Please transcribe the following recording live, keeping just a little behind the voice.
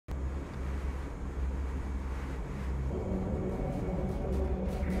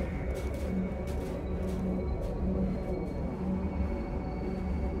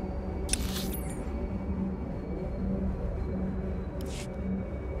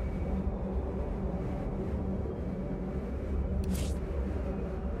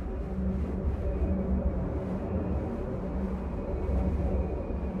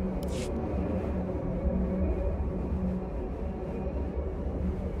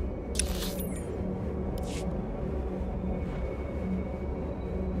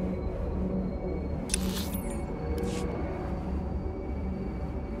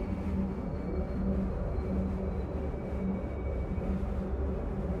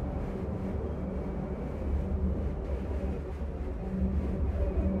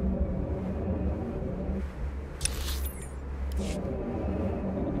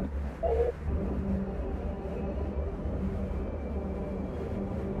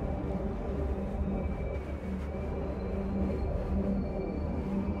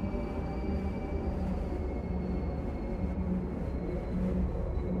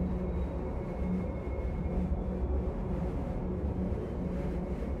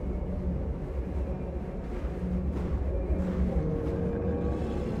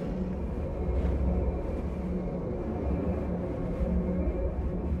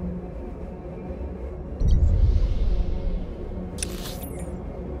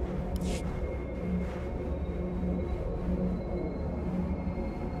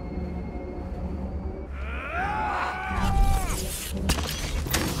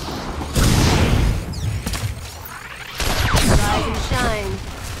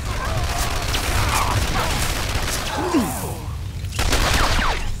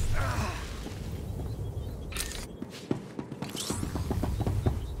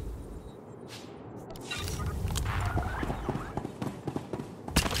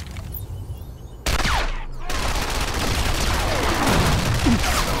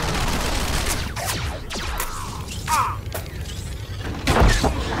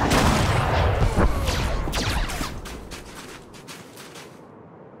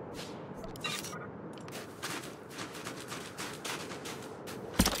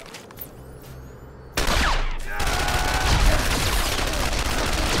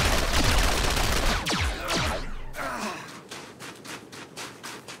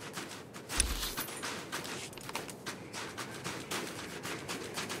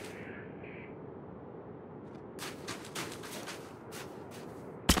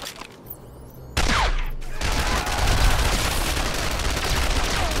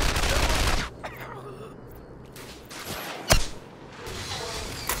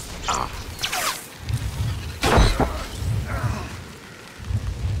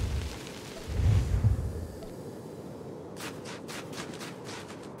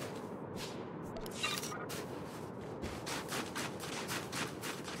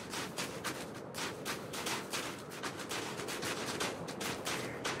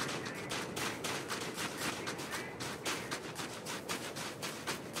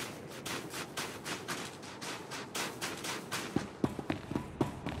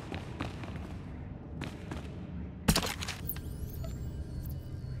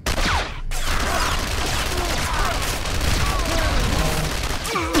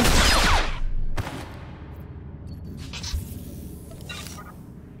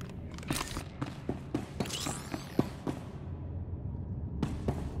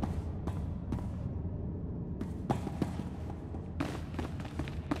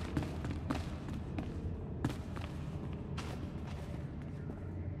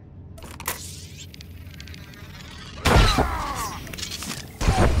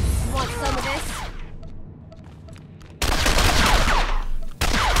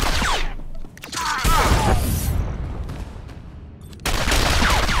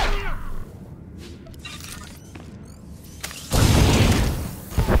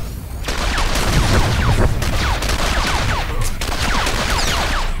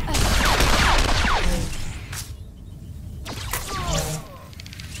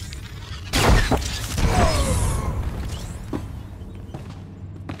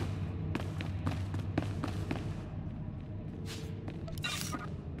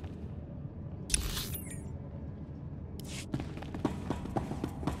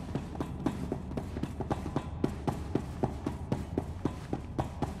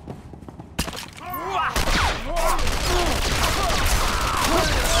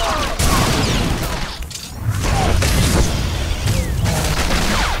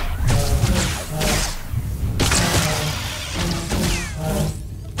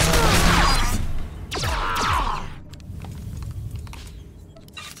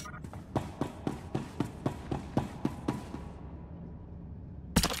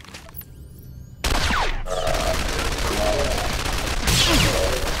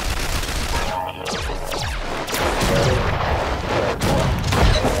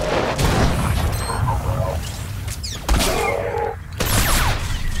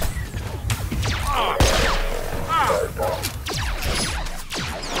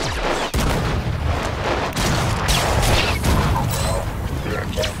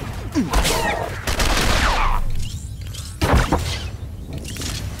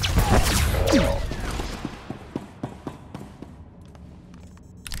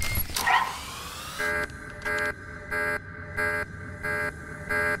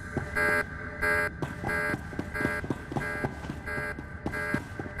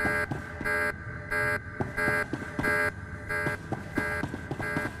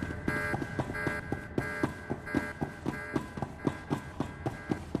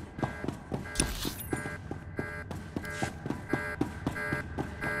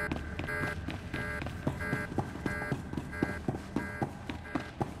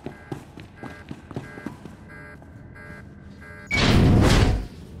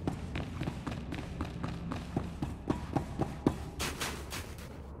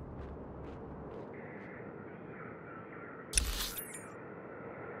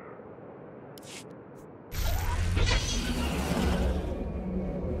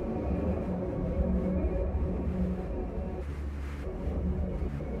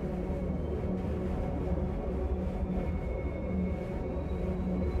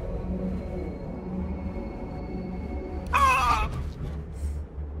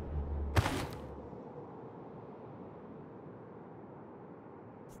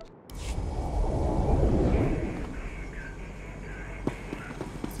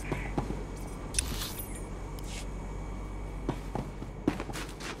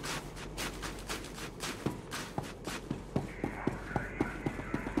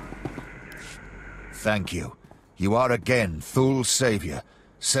Thank you. You are again Thul's savior,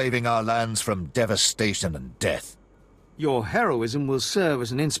 saving our lands from devastation and death. Your heroism will serve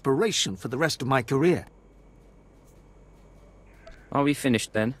as an inspiration for the rest of my career. Are we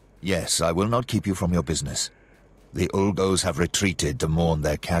finished then? Yes, I will not keep you from your business. The Ulgos have retreated to mourn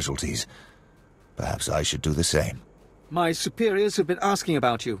their casualties. Perhaps I should do the same. My superiors have been asking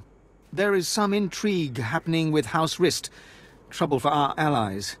about you. There is some intrigue happening with House Rist. Trouble for our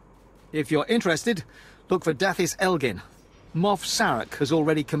allies. If you're interested, look for Dathis Elgin. Moff Sarak has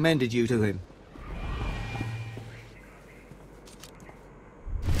already commended you to him.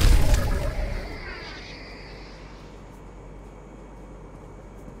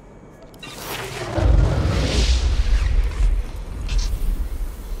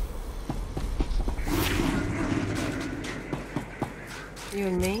 You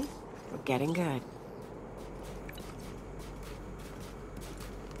and me, we're getting good.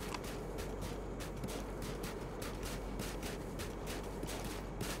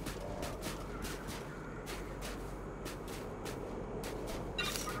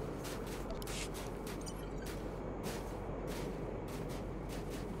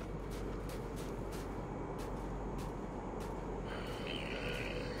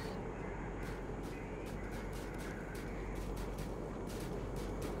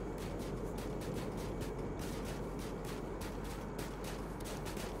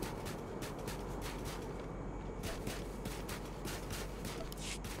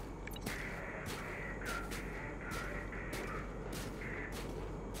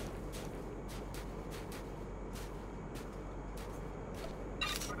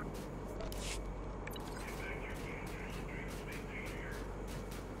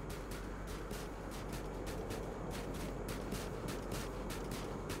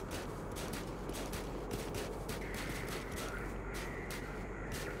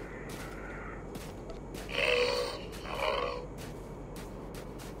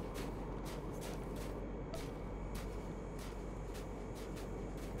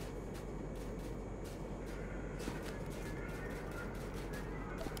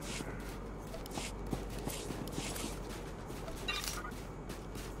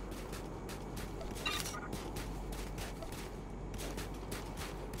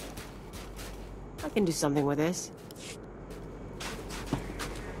 I can do something with this.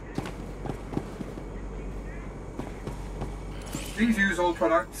 Please use all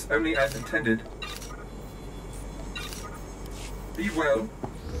products only as intended. Be well.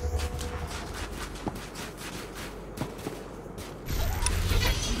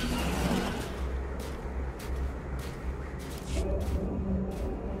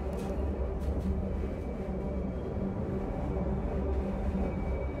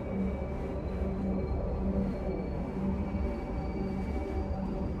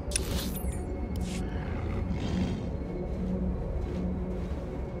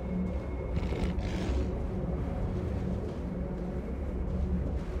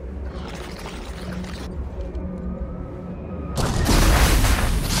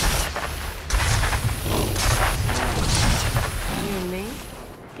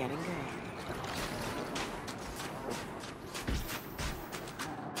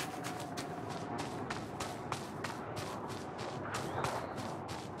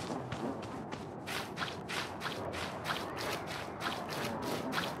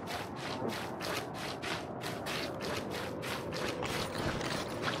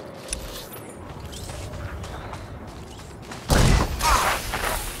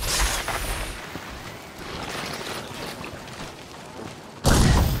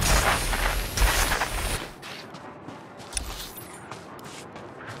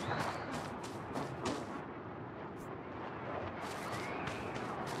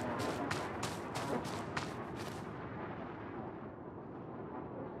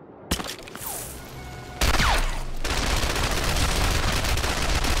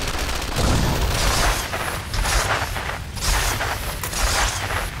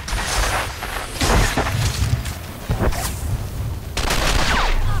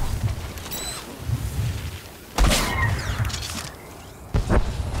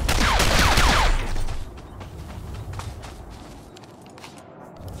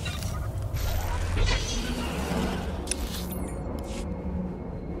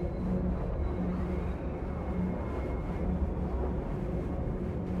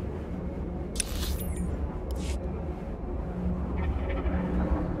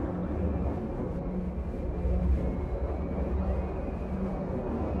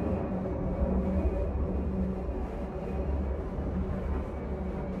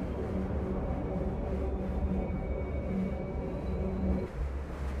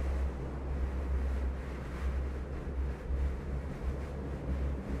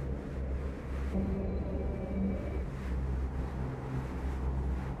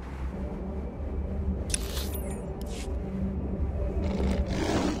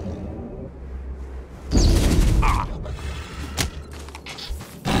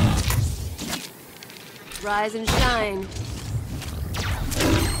 Rise and shine.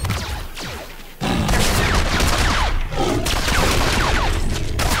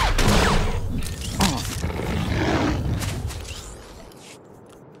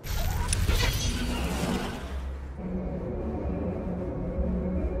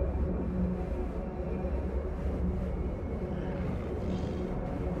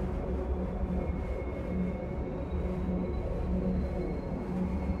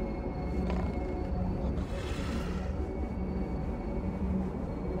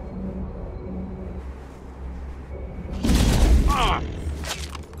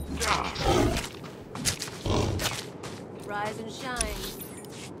 Rise and shine.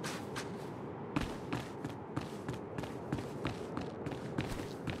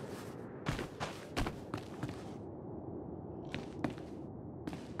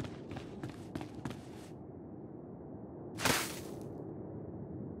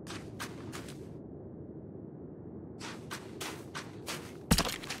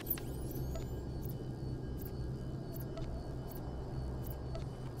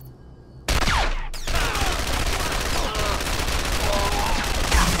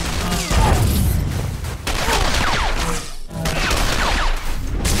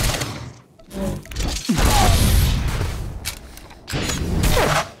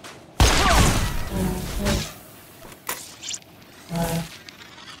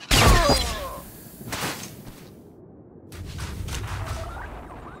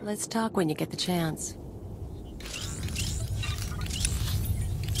 Let's talk when you get the chance.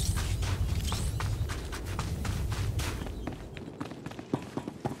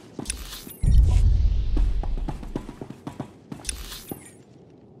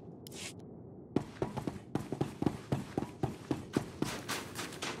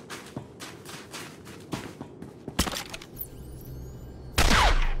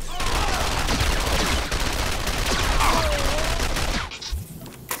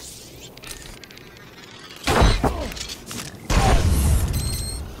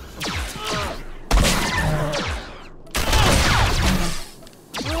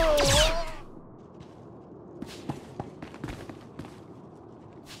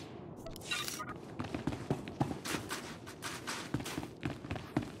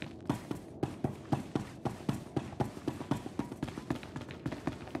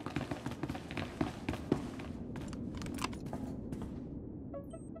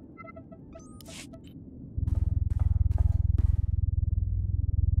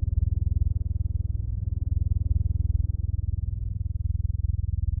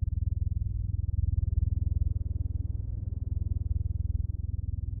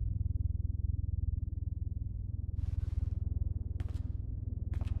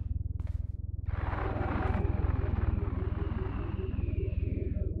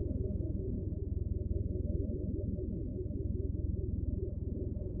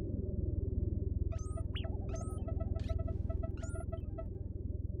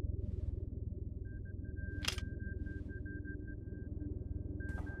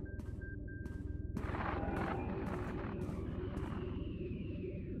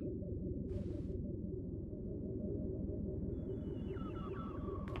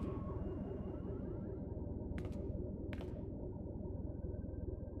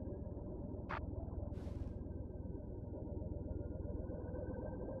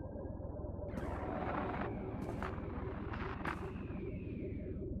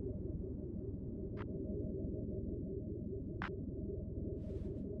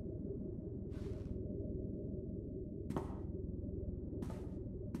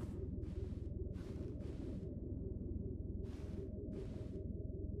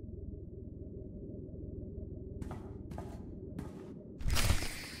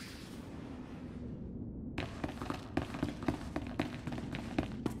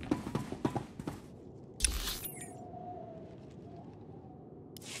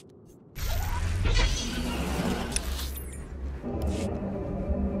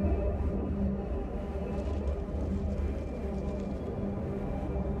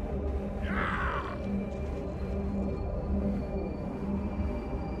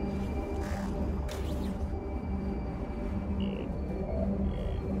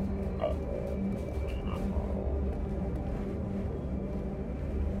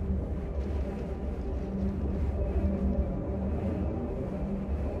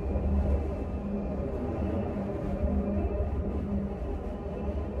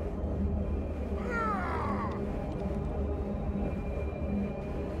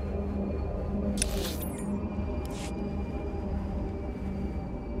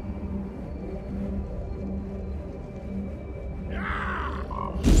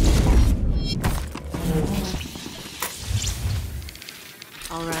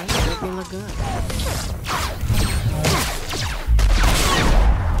 All right, make me look good.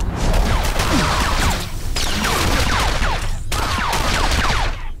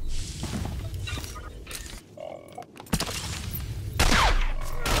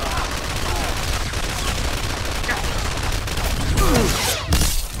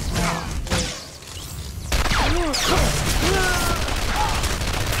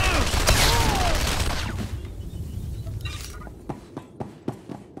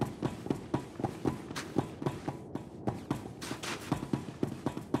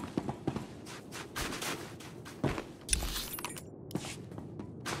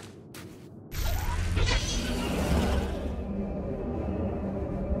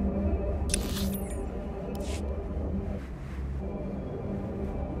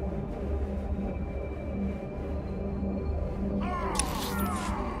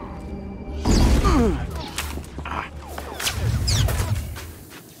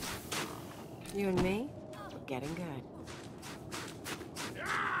 You and me, we're getting good.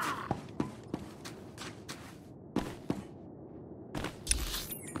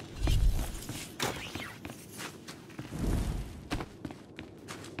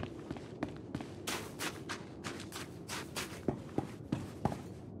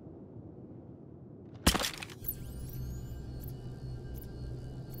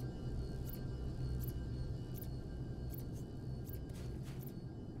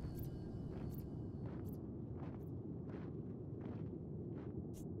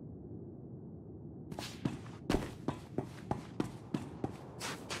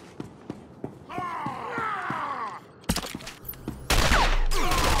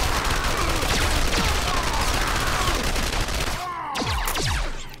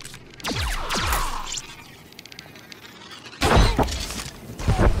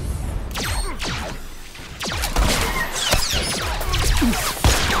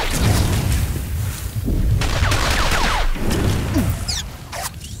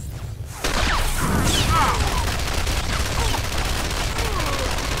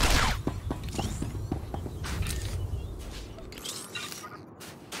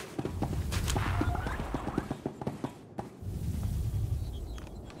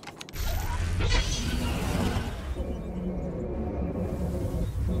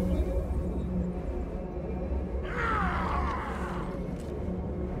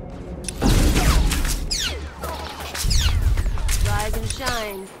 Rise and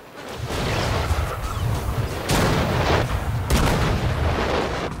shine.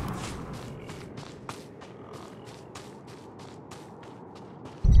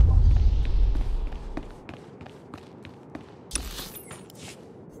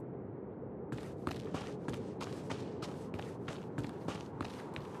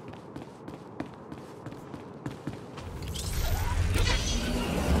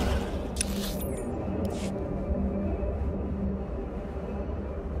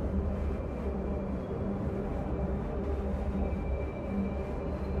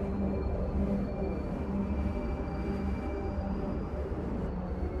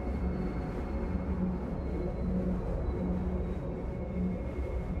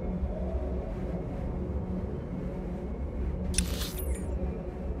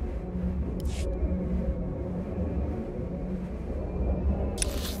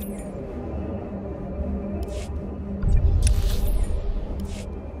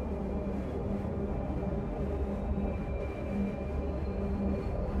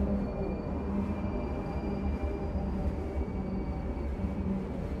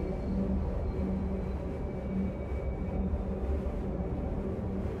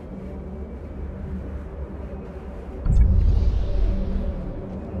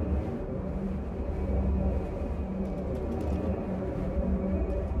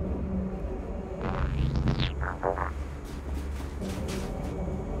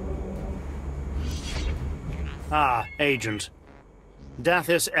 Ah, Agent.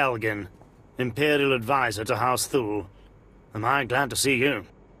 Dathis Elgin, Imperial Advisor to House Thule. Am I glad to see you.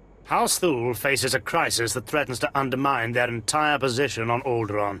 House Thule faces a crisis that threatens to undermine their entire position on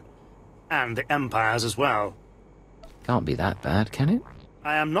Alderaan. And the Empire's as well. Can't be that bad, can it?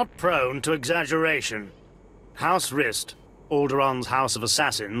 I am not prone to exaggeration. House Rist, Alderaan's House of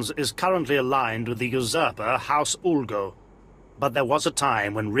Assassins, is currently aligned with the usurper House Ulgo. But there was a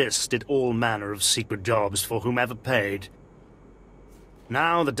time when Rist did all manner of secret jobs for whomever paid.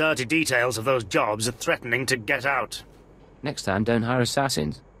 Now the dirty details of those jobs are threatening to get out. Next time, don't hire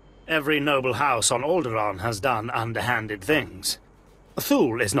assassins. Every noble house on Alderaan has done underhanded things.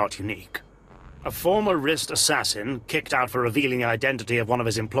 Thule is not unique. A former Rist assassin, kicked out for revealing the identity of one of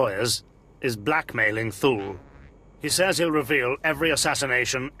his employers, is blackmailing Thule. He says he'll reveal every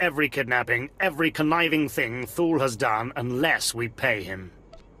assassination, every kidnapping, every conniving thing Thule has done unless we pay him.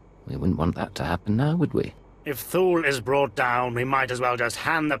 We wouldn't want that to happen now, would we? If Thule is brought down, we might as well just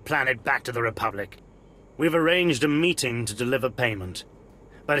hand the planet back to the Republic. We've arranged a meeting to deliver payment.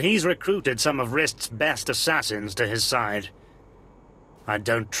 But he's recruited some of Rist's best assassins to his side. I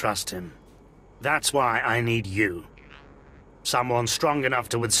don't trust him. That's why I need you. Someone strong enough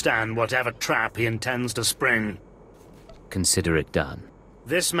to withstand whatever trap he intends to spring. Consider it done.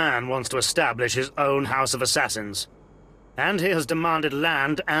 This man wants to establish his own House of Assassins. And he has demanded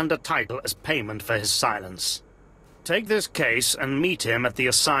land and a title as payment for his silence. Take this case and meet him at the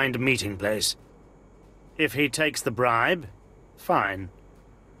assigned meeting place. If he takes the bribe, fine.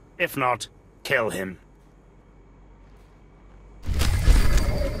 If not, kill him.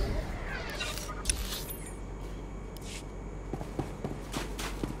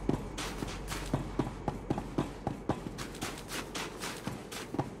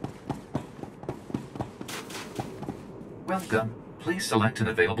 Welcome. Please select an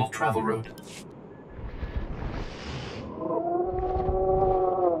available travel route.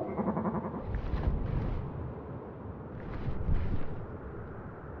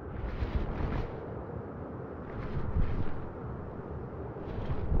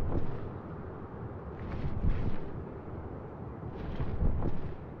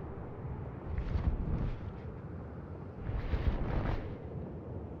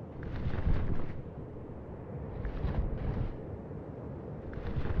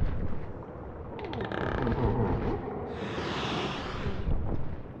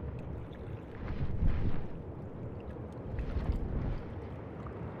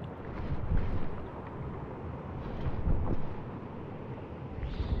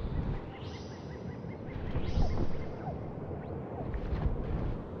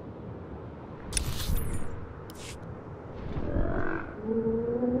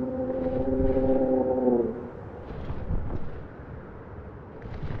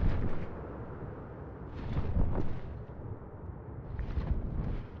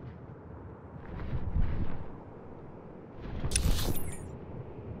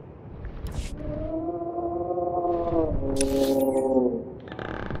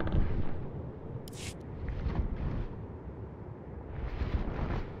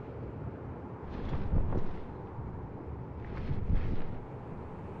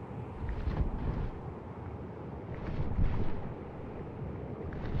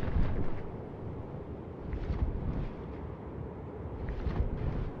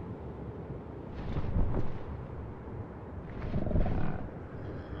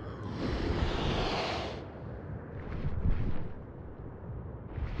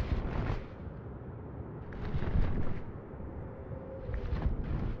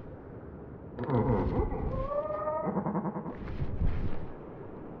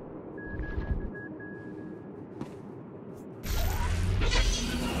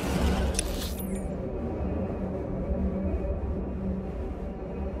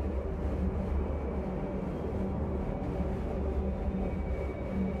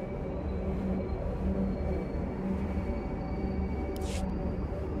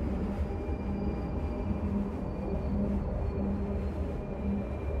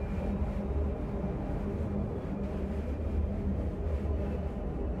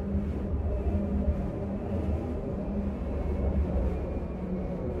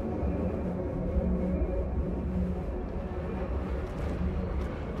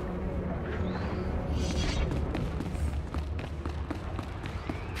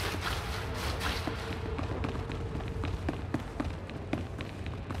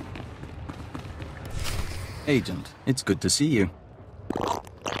 Agent, it's good to see you.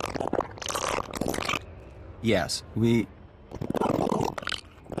 Yes, we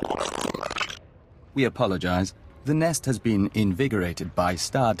apologize. The nest has been invigorated by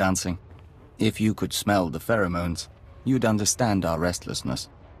star dancing. If you could smell the pheromones, you'd understand our restlessness.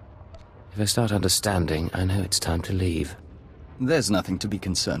 If I start understanding, I know it's time to leave. There's nothing to be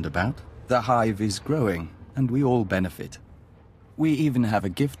concerned about. The hive is growing, and we all benefit. We even have a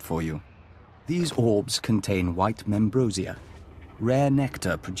gift for you. These orbs contain white membrosia, rare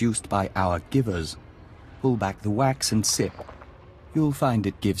nectar produced by our givers. Pull back the wax and sip. You'll find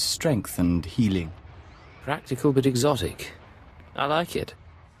it gives strength and healing. Practical but exotic. I like it.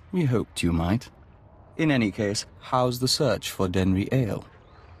 We hoped you might. In any case, how's the search for Denry Ale?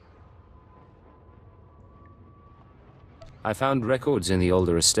 I found records in the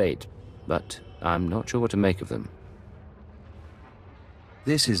older estate, but I'm not sure what to make of them.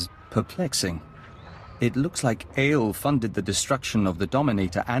 This is perplexing. It looks like Ale funded the destruction of the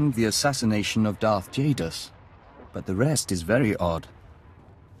Dominator and the assassination of Darth Jadus. but the rest is very odd.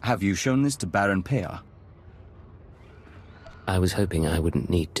 Have you shown this to Baron Payar? I was hoping I wouldn't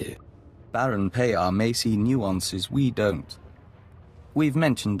need to. Baron Payar may see nuances we don't. We've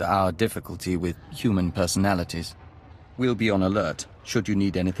mentioned our difficulty with human personalities. We'll be on alert should you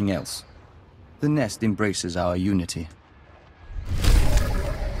need anything else. The nest embraces our unity.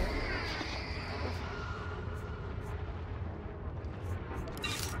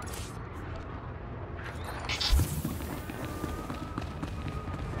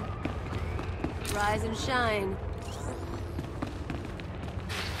 Rise and shine.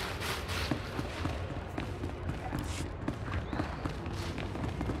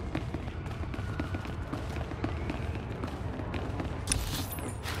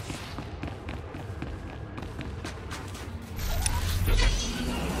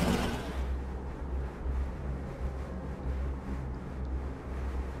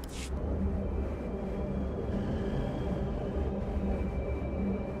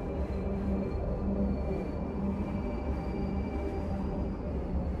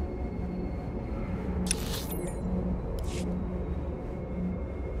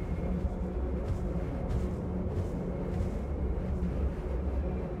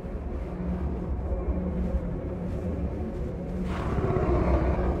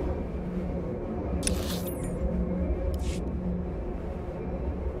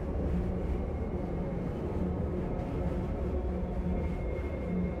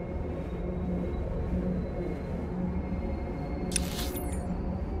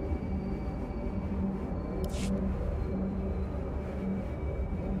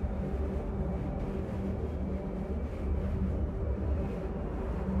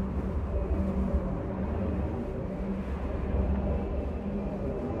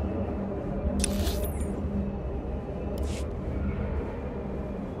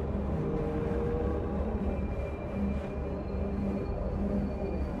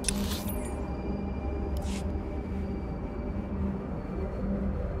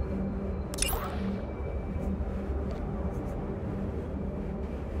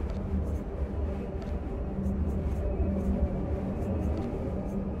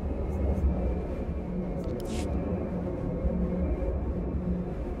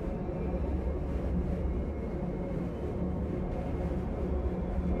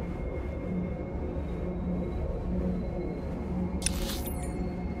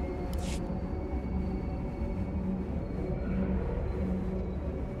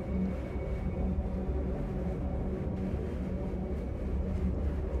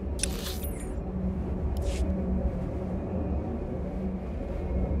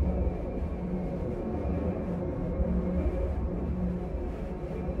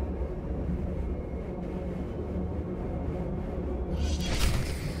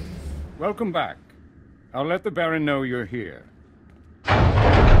 Welcome back. I'll let the Baron know you're here.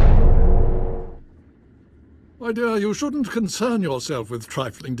 My dear, you shouldn't concern yourself with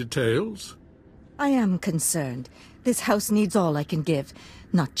trifling details. I am concerned. This house needs all I can give,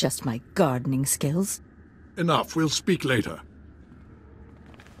 not just my gardening skills. Enough, we'll speak later.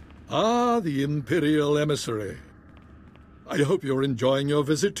 Ah, the Imperial Emissary. I hope you're enjoying your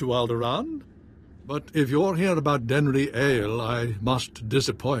visit to Alderaan. But if you're here about Denry Ale, I must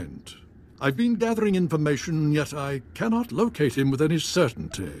disappoint. I've been gathering information, yet I cannot locate him with any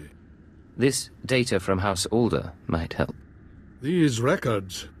certainty. This data from House Alder might help. These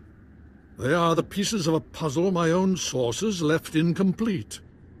records, they are the pieces of a puzzle my own sources left incomplete.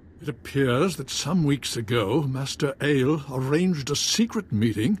 It appears that some weeks ago, Master Ale arranged a secret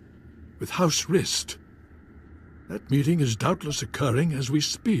meeting with House Rist. That meeting is doubtless occurring as we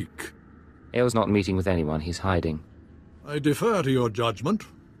speak. Ale's not meeting with anyone, he's hiding. I defer to your judgment.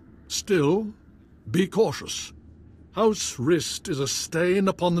 Still, be cautious. House Rist is a stain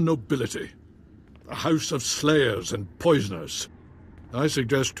upon the nobility. A house of slayers and poisoners. I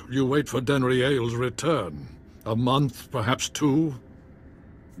suggest you wait for Denry Ale's return. A month, perhaps 2.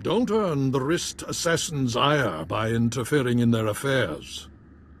 Don't earn the Rist assassins' ire by interfering in their affairs.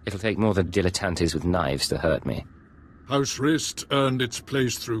 It'll take more than dilettantes with knives to hurt me. House Rist earned its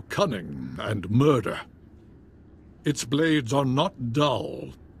place through cunning and murder. Its blades are not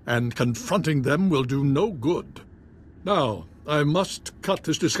dull, and confronting them will do no good. Now, I must cut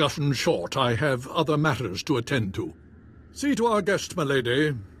this discussion short. I have other matters to attend to. See to our guest, my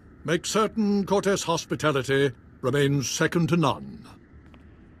lady. Make certain Cortes' hospitality remains second to none.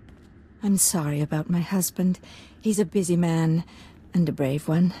 I'm sorry about my husband. He's a busy man, and a brave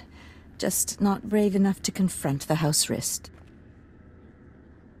one. Just not brave enough to confront the House Rist.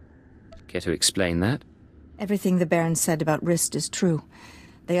 Care to explain that? Everything the Baron said about Rist is true.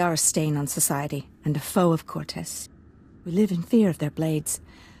 They are a stain on society. and a foe of Cortes. We live in fear of their blades.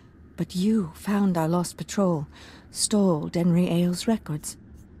 But you found our lost patrol, stole Denry Aile's records.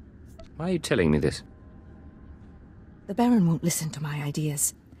 Why are you telling me this? The Baron won't listen to my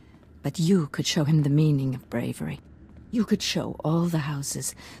ideas. But you could show him the meaning of bravery. You could show all the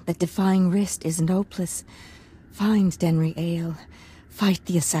houses that defying Rist isn't hopeless. Find Denry Ale, fight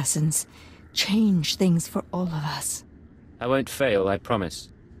the assassins, change things for all of us. I won't fail, I promise.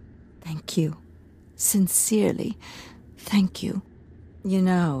 Thank you. Sincerely, thank you. You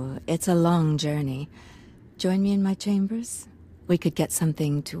know, it's a long journey. Join me in my chambers? We could get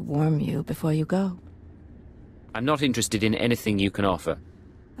something to warm you before you go. I'm not interested in anything you can offer.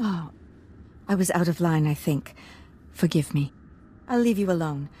 Oh, I was out of line, I think. Forgive me. I'll leave you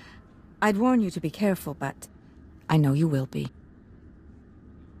alone. I'd warn you to be careful, but I know you will be.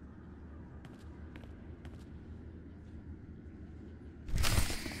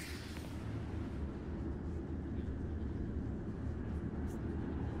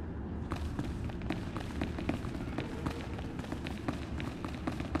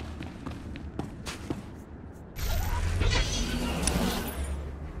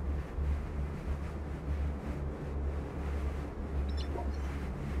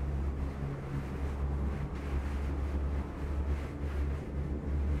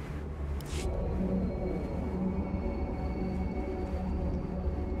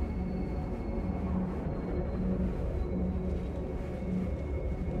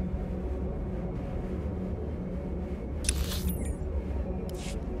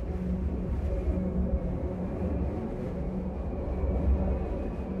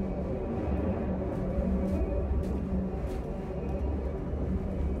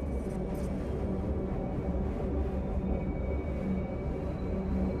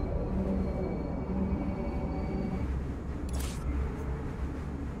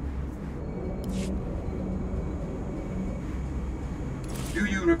 Do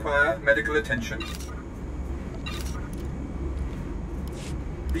you require medical attention?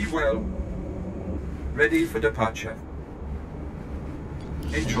 Be well. Ready for departure.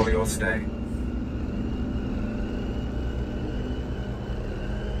 Enjoy your stay.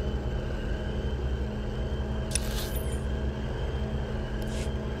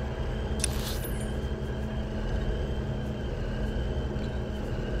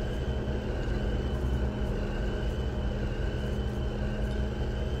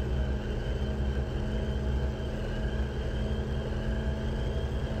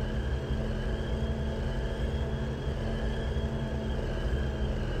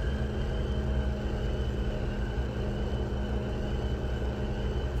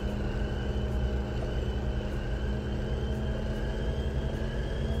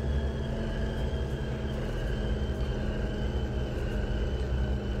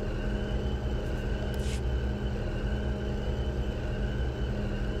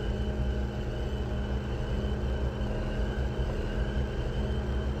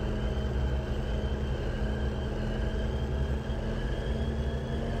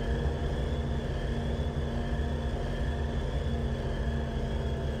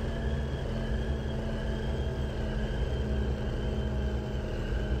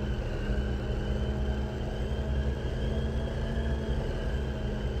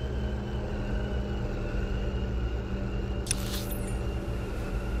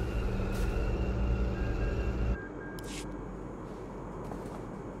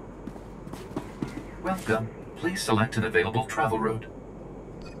 Welcome. Please select an available travel route.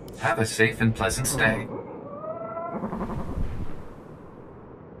 Have a safe and pleasant stay.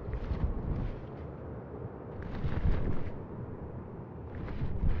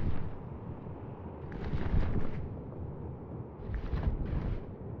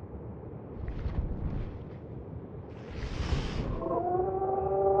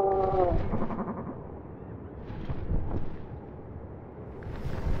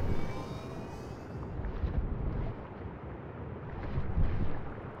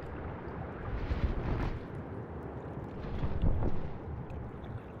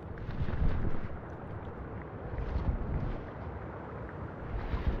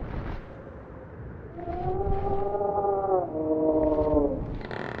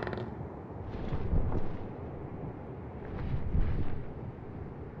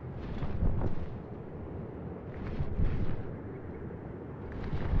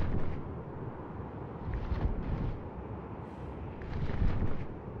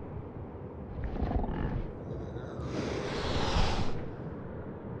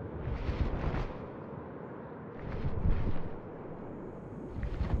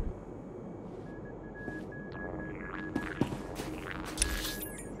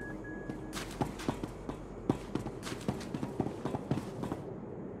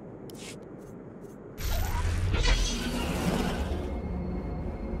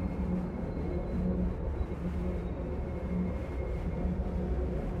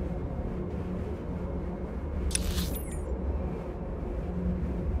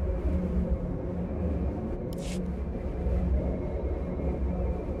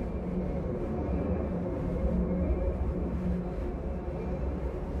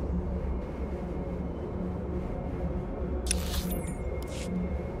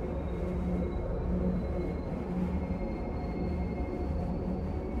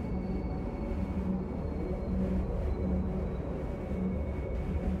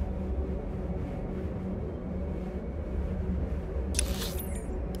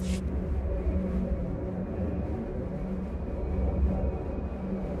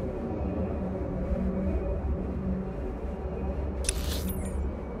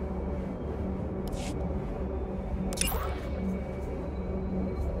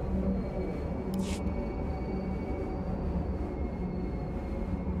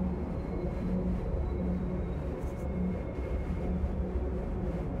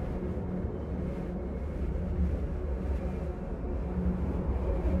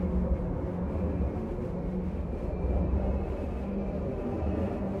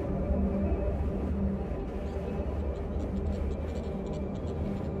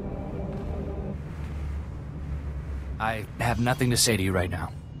 I have nothing to say to you right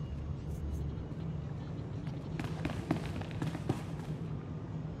now.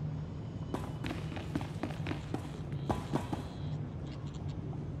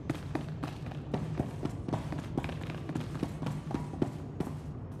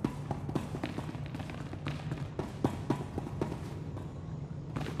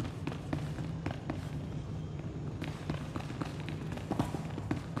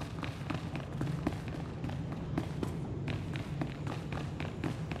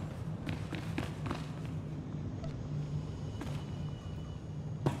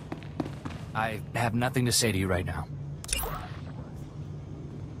 I have nothing to say to you right now.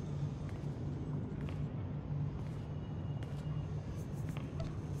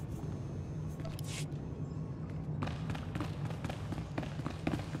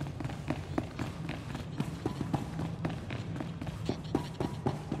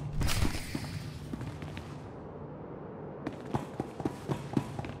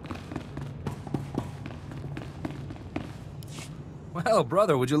 Well,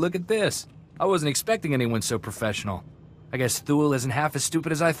 brother, would you look at this? I wasn't expecting anyone so professional. I guess Thule isn't half as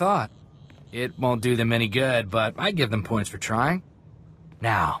stupid as I thought. It won't do them any good, but I give them points for trying.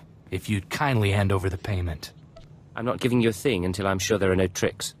 Now, if you'd kindly hand over the payment. I'm not giving you a thing until I'm sure there are no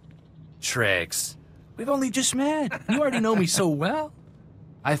tricks. Tricks? We've only just met. You already know me so well.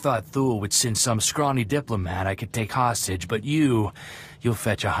 I thought Thule would send some scrawny diplomat I could take hostage, but you'll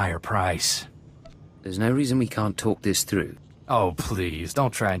fetch a higher price. There's no reason we can't talk this through. Oh, please,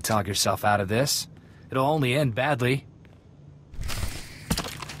 don't try and talk yourself out of this. It'll only end badly.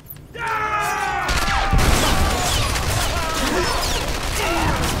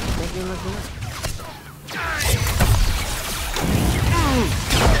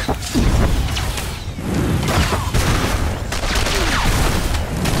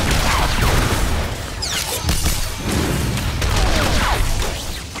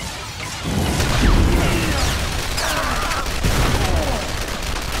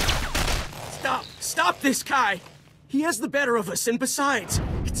 Stop this guy! He has the better of us, and besides,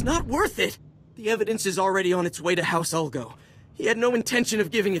 it's not worth it. The evidence is already on its way to House Ulgo. He had no intention of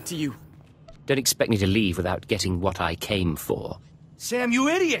giving it to you. Don't expect me to leave without getting what I came for. Sam, you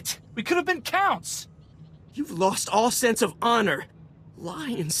idiot! We could have been counts! You've lost all sense of honor.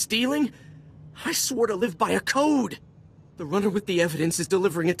 Lying and stealing? I swore to live by a code. The runner with the evidence is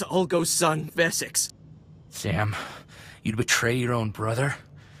delivering it to Ulgo's son, Vessix. Sam, you'd betray your own brother?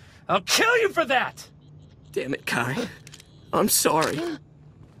 I'll kill you for that! Damn it, Kai. I'm sorry.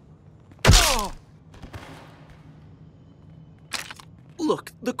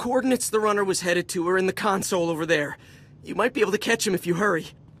 Look, the coordinates the runner was headed to are in the console over there. You might be able to catch him if you hurry.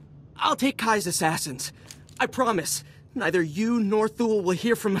 I'll take Kai's assassins. I promise, neither you nor Thule will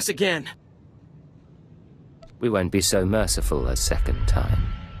hear from us again. We won't be so merciful a second time.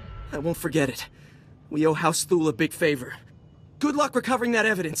 I won't forget it. We owe House Thule a big favor. Good luck recovering that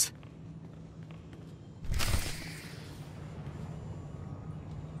evidence.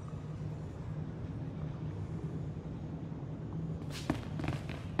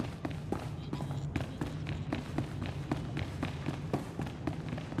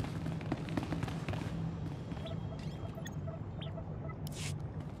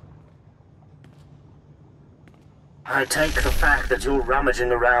 I take the fact that you're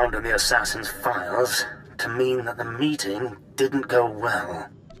rummaging around in the Assassin's files to mean that the meeting didn't go well.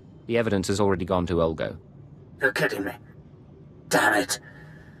 The evidence has already gone to Ulgo. You're kidding me. Damn it.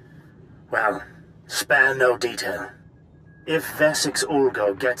 Well, spare no detail. If Vessix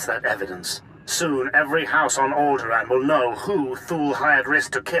Ulgo gets that evidence, soon every house on Alderaan will know who Thule hired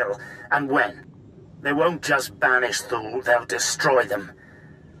Rist to kill, and when. They won't just banish Thule, they'll destroy them.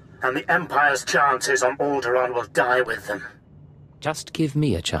 And the Empire's chances on Alderaan will die with them. Just give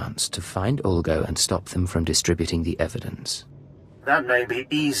me a chance to find Ulgo and stop them from distributing the evidence. That may be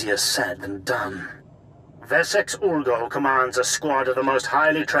easier said than done. Vessix Ulgo commands a squad of the most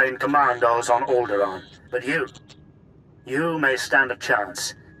highly trained commandos on Alderaan. But you may stand a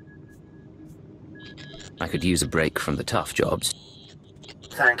chance. I could use a break from the tough jobs.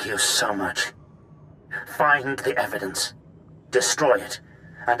 Thank you so much. Find the evidence. Destroy it.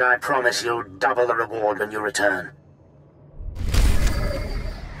 And I promise you double the reward when you return.